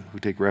 None of them who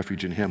take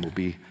refuge in him will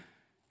be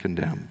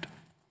condemned.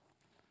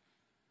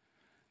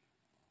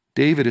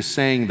 David is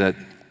saying that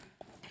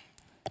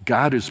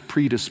God is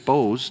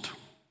predisposed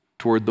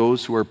toward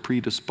those who are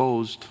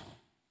predisposed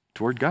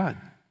toward God.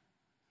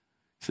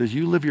 He says,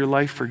 you live your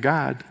life for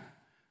God,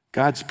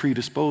 God's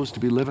predisposed to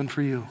be living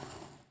for you.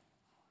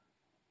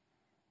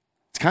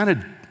 It's kind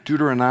of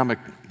Deuteronomic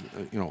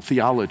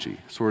theology,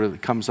 sort of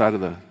comes out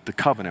of the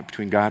covenant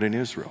between God and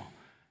Israel.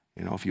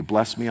 If you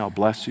bless me, I'll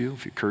bless you.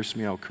 If you curse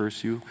me, I'll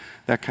curse you.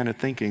 That kind of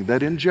thinking.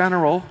 That in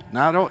general,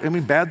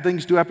 bad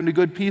things do happen to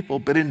good people,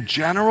 but in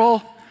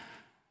general,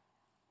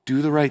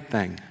 do the right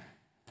thing.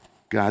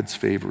 God's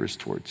favor is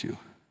towards you.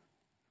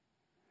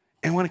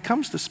 And when it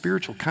comes to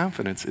spiritual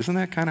confidence, isn't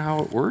that kind of how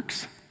it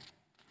works?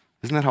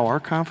 Isn't that how our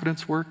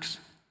confidence works?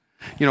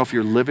 If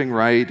you're living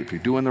right, if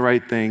you're doing the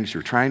right things,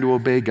 you're trying to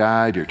obey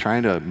God, you're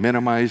trying to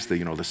minimize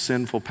the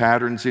sinful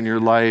patterns in your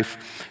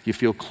life, you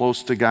feel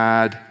close to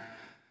God.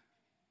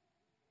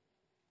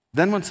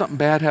 Then when something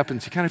bad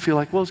happens, you kind of feel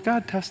like, well, is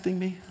God testing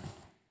me?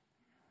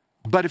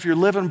 But if you're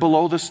living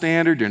below the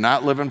standard, you're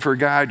not living for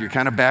God, you're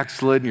kind of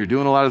backslidden, you're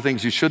doing a lot of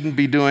things you shouldn't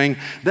be doing,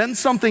 then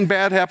something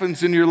bad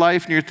happens in your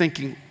life and you're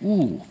thinking,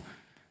 ooh,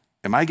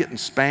 am I getting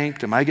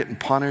spanked? Am I getting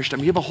punished?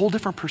 You have a whole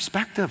different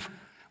perspective.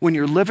 When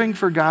you're living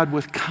for God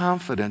with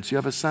confidence, you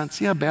have a sense,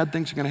 yeah, bad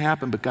things are going to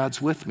happen, but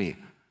God's with me.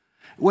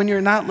 When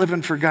you're not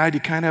living for God, you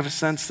kind of have a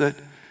sense that,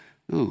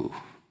 ooh,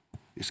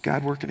 is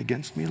God working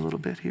against me a little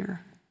bit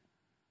here?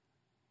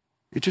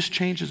 It just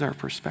changes our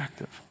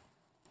perspective.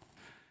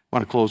 I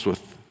want to close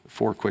with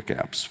 4 quick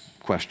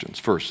questions.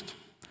 First,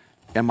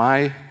 am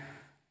I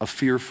a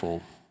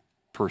fearful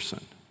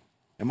person?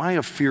 Am I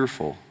a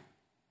fearful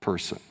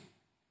person?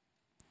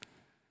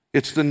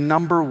 It's the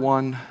number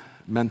one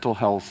mental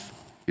health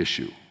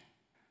issue.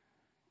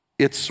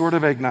 It's sort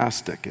of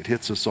agnostic. It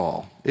hits us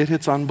all. It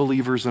hits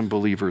unbelievers and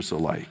believers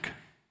alike.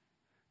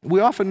 We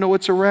often know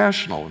it's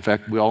irrational. In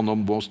fact, we all know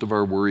most of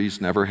our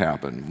worries never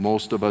happen.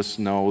 Most of us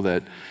know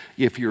that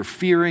if you're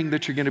fearing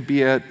that you're going to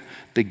be at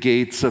the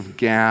gates of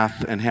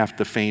Gath and have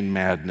to feign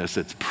madness,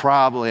 it's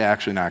probably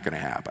actually not going to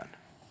happen.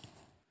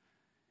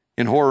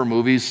 In horror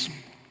movies,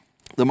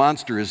 the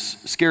monster is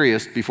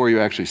scariest before you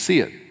actually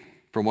see it.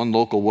 For one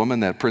local woman,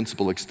 that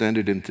principle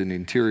extended into the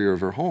interior of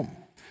her home.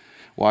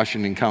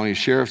 Washington County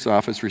Sheriff's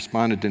Office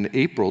responded in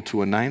April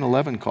to a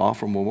 911 call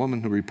from a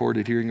woman who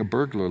reported hearing a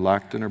burglar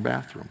locked in her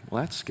bathroom.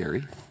 Well, that's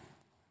scary.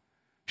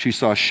 She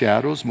saw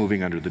shadows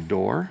moving under the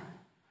door.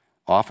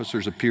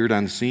 Officers appeared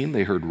on scene.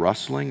 They heard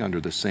rustling under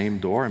the same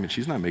door. I mean,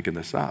 she's not making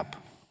this up.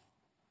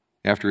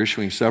 After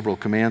issuing several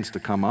commands to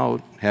come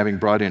out, having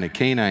brought in a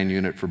canine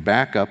unit for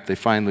backup, they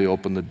finally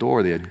opened the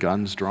door. They had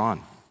guns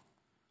drawn.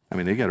 I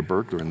mean, they got a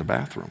burglar in the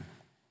bathroom.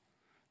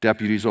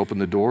 Deputies opened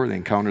the door. They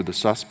encountered the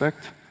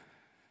suspect.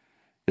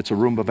 It's a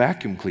Roomba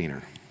vacuum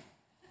cleaner.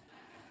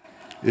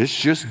 It's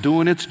just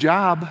doing its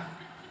job.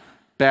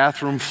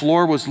 Bathroom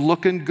floor was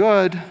looking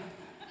good.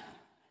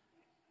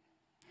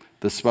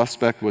 The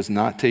suspect was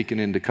not taken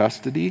into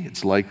custody.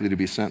 It's likely to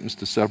be sentenced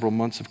to several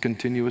months of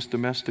continuous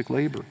domestic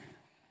labor.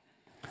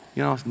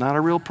 You know, it's not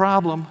a real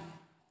problem.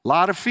 A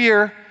lot of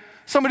fear.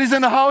 Somebody's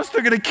in the house,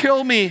 they're going to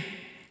kill me.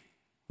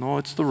 No,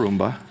 it's the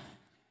Roomba.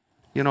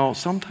 You know,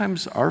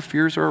 sometimes our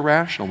fears are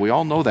irrational. We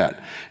all know that.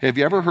 Have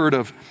you ever heard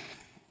of,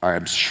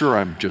 I'm sure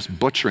I'm just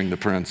butchering the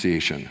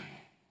pronunciation,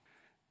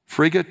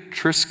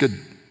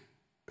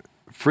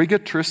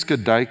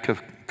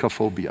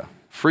 frigidiscadicaphobia.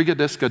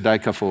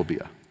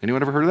 Frigidiscadicaphobia.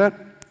 Anyone ever heard of that?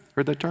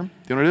 Heard that term? Do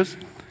you know what it is?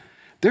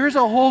 There's a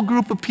whole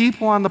group of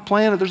people on the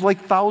planet, there's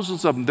like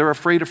thousands of them, they're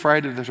afraid of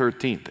Friday the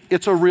 13th.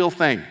 It's a real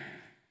thing.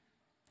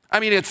 I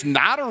mean, it's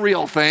not a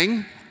real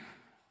thing,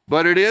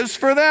 but it is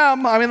for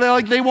them. I mean,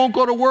 they won't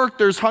go to work.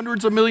 There's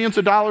hundreds of millions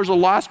of dollars of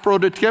lost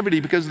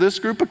productivity because this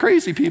group of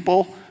crazy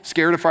people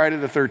scared of Friday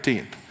the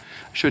 13th.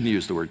 I shouldn't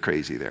use the word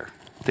crazy there.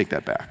 Take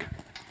that back.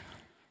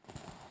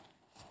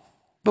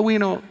 But we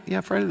know,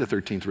 Friday the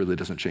 13th really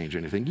doesn't change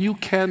anything. You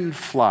can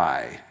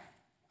fly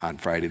on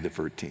Friday the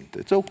 13th.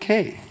 It's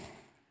okay.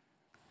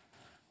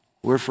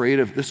 We're afraid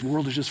of, this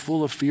world is just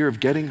full of fear of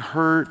getting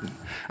hurt.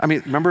 I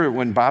mean, remember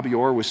when Bobby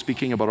Orr was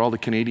speaking about all the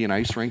Canadian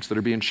ice rinks that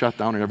are being shut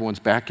down in everyone's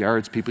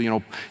backyards? People,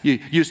 you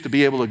used to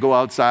be able to go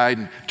outside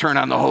and turn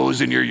on the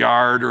hose in your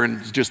yard or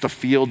in just a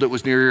field that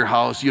was near your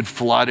house. You'd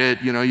flood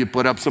it, you'd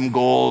put up some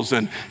goals,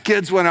 and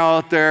kids went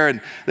out there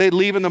and they'd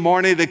leave in the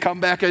morning, they'd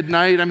come back at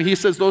night. I mean, he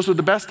says those were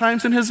the best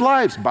times in his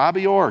lives.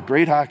 Bobby Orr,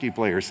 great hockey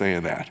player,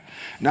 saying that.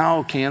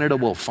 Now Canada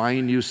will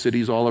fine you,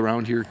 cities all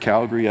around here,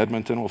 Calgary,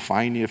 Edmonton will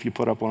fine you if you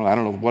put up one. I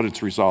don't know what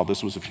it's resolved.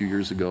 This was a few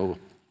years ago.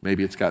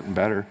 Maybe it's gotten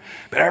better.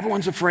 But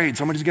everyone's afraid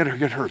somebody's going to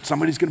get hurt.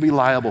 Somebody's going to be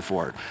liable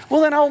for it.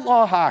 Well, then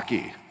outlaw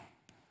hockey.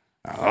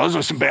 Now, those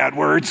are some bad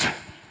words.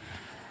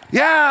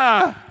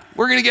 Yeah,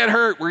 we're going to get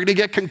hurt. We're going to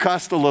get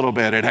concussed a little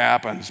bit. It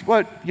happens.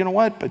 But you know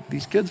what? But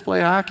these kids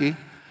play hockey.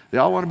 They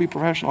all want to be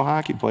professional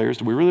hockey players.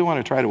 Do we really want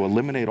to try to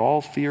eliminate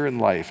all fear in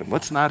life? And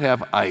let's not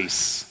have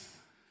ice.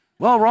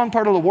 Well, wrong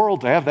part of the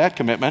world to have that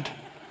commitment.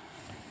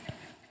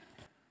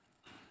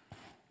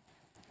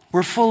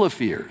 We're full of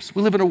fears.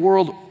 We live in a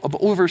world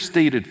of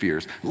overstated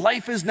fears.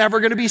 Life is never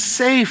going to be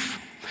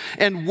safe.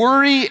 And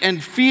worry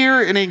and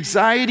fear and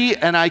anxiety,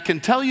 and I can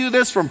tell you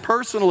this from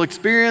personal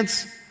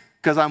experience,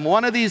 because I'm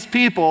one of these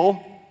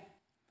people,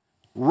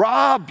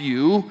 rob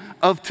you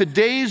of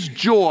today's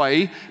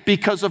joy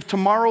because of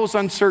tomorrow's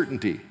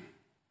uncertainty.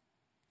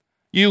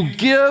 You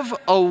give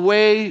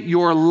away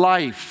your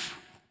life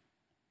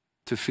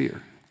to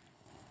fear.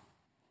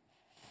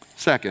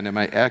 Second, am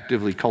I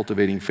actively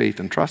cultivating faith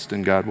and trust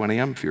in God when I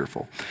am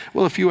fearful?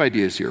 Well, a few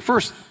ideas here.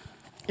 First,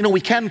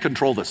 we can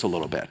control this a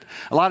little bit.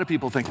 A lot of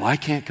people think, well, I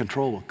can't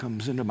control what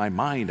comes into my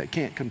mind. I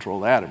can't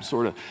control that. I'm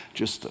sort of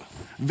just a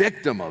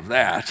victim of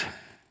that.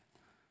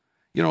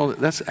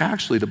 That's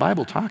actually, the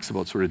Bible talks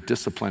about sort of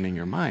disciplining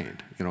your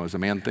mind. As a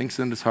man thinks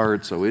in his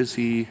heart, so is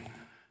he.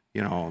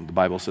 The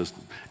Bible says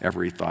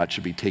every thought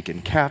should be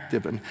taken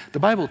captive. And the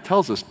Bible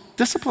tells us,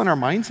 discipline our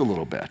minds a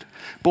little bit.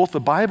 Both the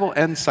Bible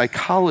and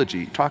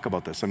psychology talk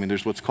about this. I mean,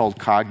 there's what's called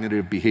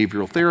cognitive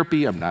behavioral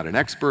therapy. I'm not an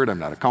expert. I'm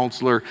not a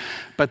counselor.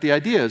 But the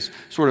idea is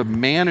sort of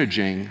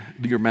managing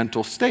your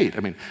mental state.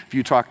 I mean, if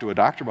you talk to a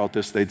doctor about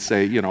this, they'd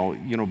say,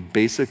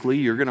 basically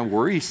you're going to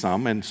worry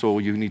some. And so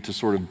you need to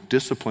sort of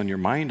discipline your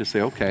mind to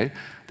say, okay,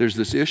 there's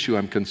this issue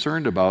I'm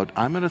concerned about.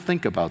 I'm going to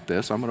think about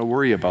this. I'm going to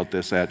worry about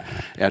this.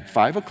 At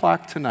 5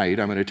 o'clock tonight,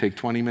 I'm going to take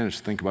 20 minutes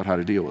to think about how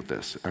to deal with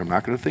this. I'm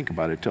not going to think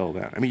about it till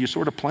then. I mean, you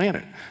sort of plan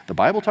it. The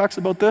Bible talks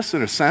about this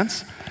in a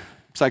sense.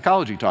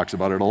 Psychology talks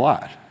about it a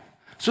lot.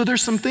 So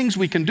there's some things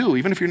we can do.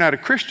 Even if you're not a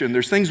Christian,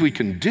 there's things we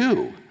can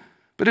do.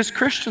 But as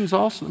Christians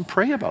also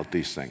pray about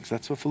these things.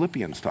 That's what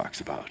Philippians talks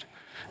about.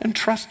 And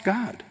trust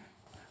God.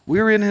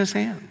 We're in his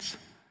hands.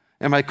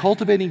 Am I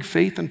cultivating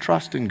faith and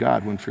trust in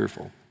God when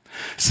fearful?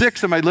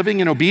 6, am I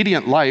living an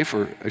obedient life,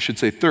 or I should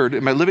say third,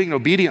 am I living an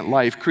obedient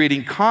life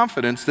creating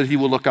confidence that he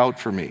will look out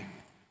for me?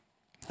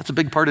 That's a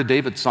big part of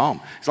David's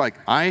psalm. It's like,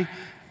 I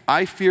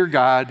fear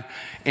God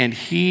and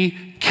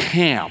he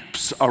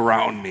camps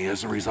around me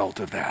as a result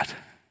of that.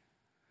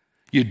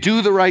 You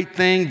do the right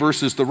thing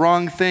versus the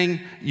wrong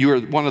thing.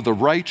 You're one of the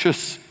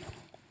righteous.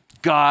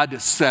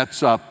 God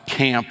sets up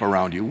camp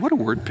around you. What a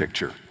word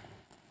picture.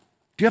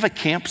 Do you have a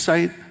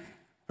campsite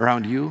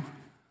around you?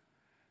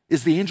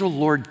 Is the angel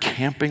Lord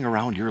camping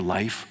around your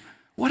life?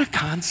 What a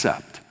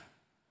concept.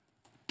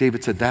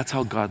 David said, that's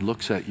how God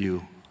looks at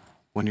you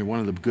when you're one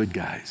of the good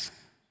guys.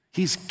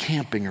 He's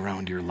camping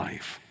around your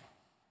life.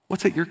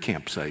 What's at your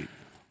campsite?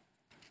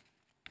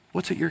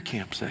 What's at your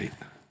campsite?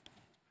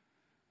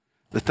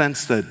 The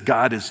sense that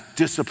God is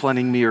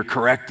disciplining me or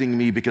correcting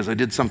me because I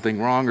did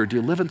something wrong, or do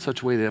you live in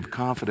such a way that you have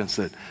confidence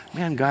that,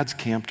 man, God's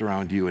camped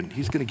around you and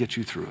he's going to get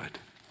you through it?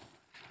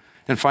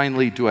 And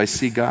finally, do I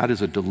see God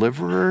as a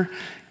deliverer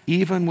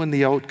even when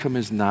the outcome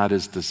is not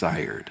as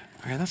desired?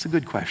 All right, that's a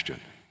good question.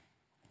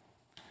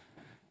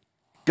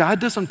 God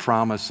doesn't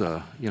promise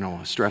a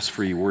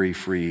stress-free,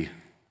 worry-free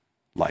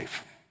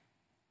life.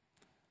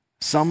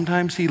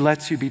 Sometimes he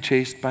lets you be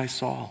chased by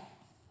Saul.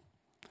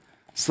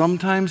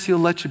 Sometimes he'll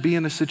let you be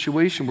in a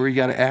situation where you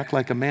got to act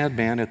like a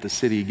madman at the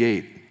city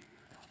gate,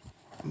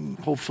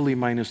 hopefully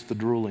minus the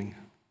drooling.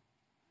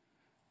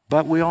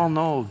 But we all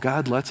know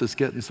God lets us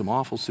get in some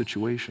awful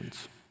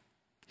situations.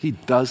 He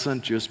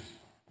doesn't just,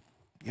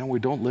 we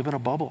don't live in a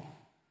bubble.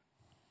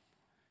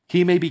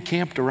 He may be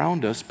camped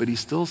around us, but he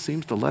still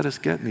seems to let us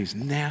get in these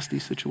nasty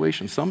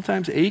situations.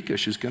 Sometimes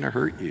Achish is going to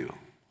hurt you.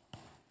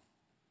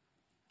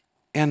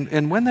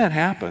 And when that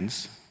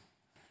happens,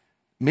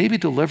 maybe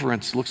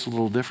deliverance looks a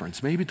little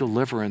different. Maybe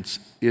deliverance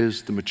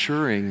is the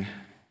maturing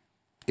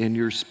in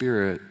your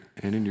spirit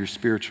and in your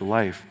spiritual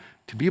life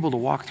to be able to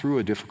walk through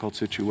a difficult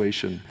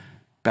situation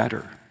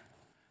better.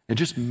 And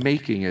just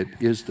making it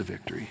is the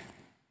victory.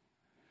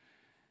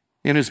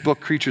 In his book,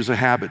 Creatures of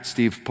Habit,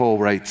 Steve Poe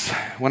writes,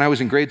 when I was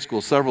in grade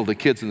school, several of the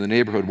kids in the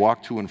neighborhood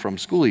walked to and from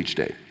school each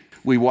day.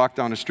 We walked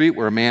down a street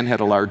where a man had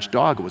a large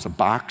dog. It was a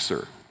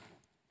boxer.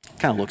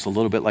 Kind of looks a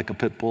little bit like a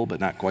pit bull, but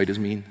not quite as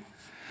mean.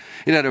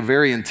 It had a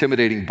very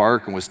intimidating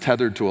bark and was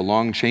tethered to a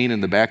long chain in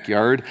the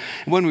backyard.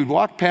 And when we'd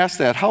walk past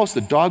that house,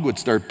 the dog would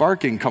start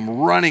barking, come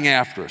running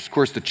after us. Of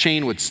course, the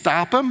chain would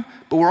stop him,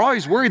 but we're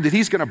always worried that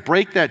he's going to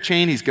break that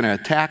chain. He's going to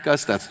attack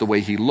us. That's the way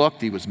he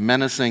looked. He was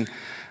menacing.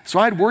 So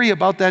I'd worry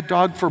about that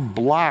dog for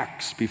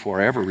blocks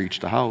before I ever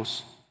reached the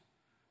house.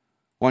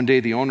 One day,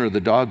 the owner of the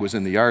dog was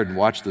in the yard and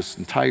watched this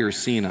entire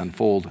scene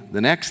unfold.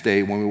 The next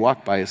day, when we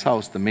walked by his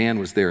house, the man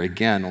was there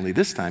again, only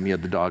this time he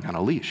had the dog on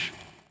a leash.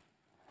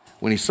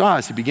 When he saw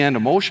us, he began to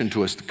motion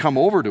to us to come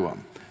over to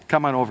him.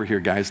 Come on over here,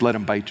 guys. Let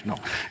him bite you. No,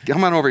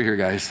 come on over here,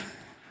 guys.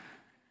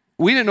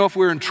 We didn't know if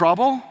we were in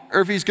trouble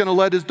or if he's going to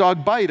let his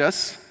dog bite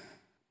us.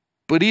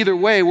 But either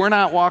way, we're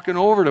not walking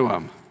over to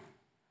him.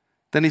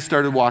 Then he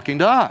started walking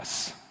to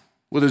us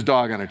with his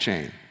dog on a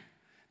chain.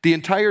 The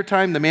entire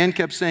time, the man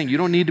kept saying, you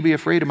don't need to be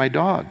afraid of my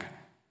dog.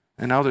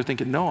 And now they're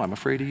thinking, no, I'm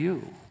afraid of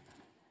you.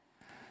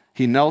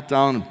 He knelt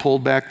down and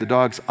pulled back the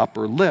dog's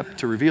upper lip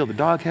to reveal the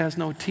dog has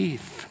no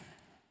teeth.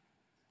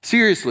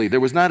 Seriously,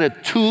 there was not a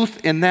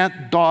tooth in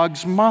that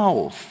dog's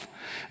mouth.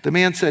 The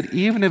man said,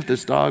 even if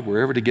this dog were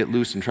ever to get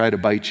loose and try to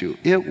bite you,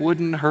 it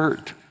wouldn't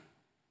hurt.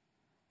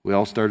 We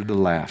all started to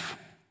laugh.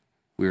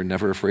 We were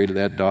never afraid of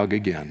that dog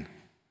again.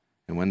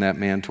 And when that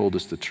man told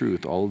us the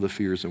truth, all of the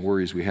fears and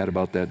worries we had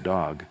about that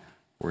dog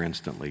were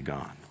instantly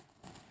gone.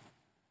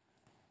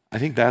 I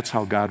think that's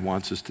how God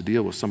wants us to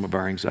deal with some of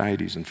our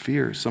anxieties and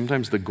fears.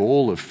 Sometimes the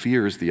goal of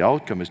fears, the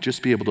outcome, is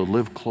just be able to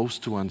live close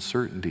to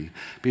uncertainty,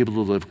 be able to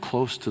live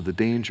close to the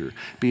danger,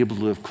 be able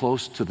to live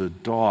close to the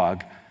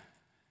dog.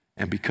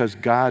 And because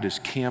God is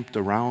camped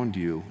around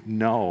you,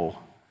 no,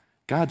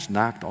 God's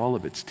knocked all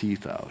of its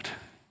teeth out.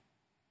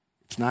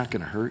 It's not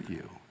going to hurt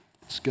you.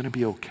 It's going to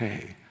be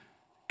okay.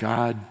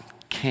 God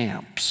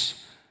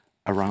camps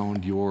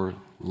around your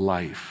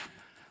life.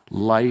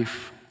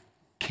 Life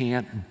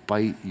can't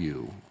bite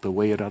you the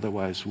way it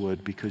otherwise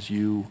would because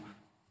you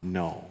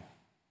know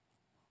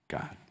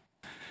God.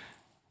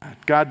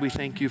 God, we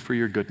thank you for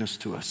your goodness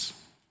to us.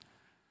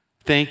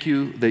 Thank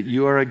you that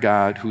you are a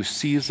God who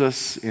sees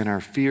us in our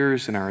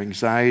fears and our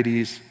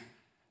anxieties,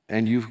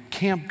 and you've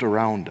camped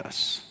around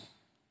us.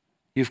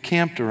 You've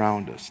camped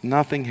around us.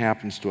 Nothing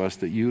happens to us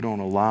that you don't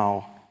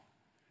allow.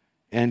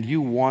 And you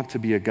want to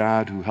be a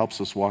God who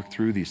helps us walk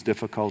through these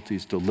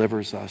difficulties,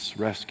 delivers us,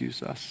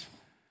 rescues us.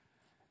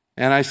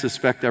 And I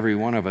suspect every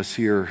one of us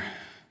here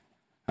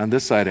on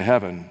this side of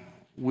heaven,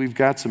 we've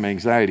got some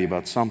anxiety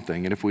about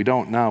something. And if we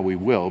don't now, we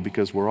will,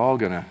 because we're all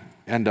going to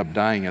end up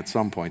dying at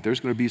some point. There's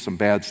going to be some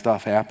bad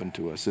stuff happen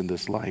to us in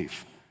this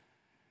life.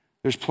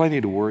 There's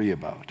plenty to worry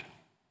about.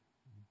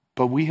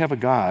 But we have a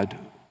God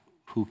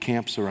who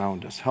camps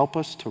around us. Help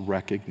us to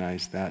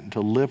recognize that and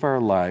to live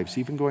our lives,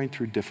 even going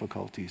through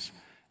difficulties,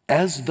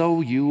 as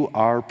though you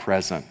are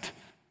present,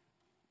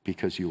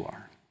 because you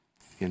are.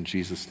 In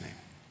Jesus' name,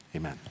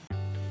 amen.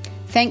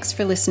 Thanks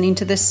for listening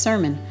to this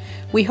sermon.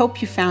 We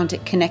hope you found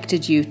it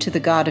connected you to the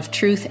God of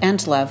truth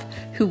and love,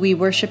 who we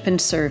worship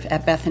and serve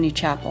at Bethany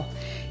Chapel.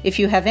 If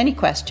you have any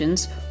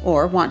questions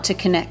or want to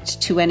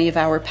connect to any of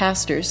our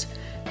pastors,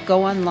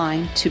 go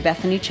online to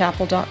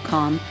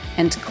bethanychapel.com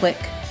and click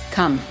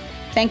Come.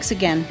 Thanks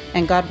again,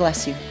 and God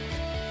bless you.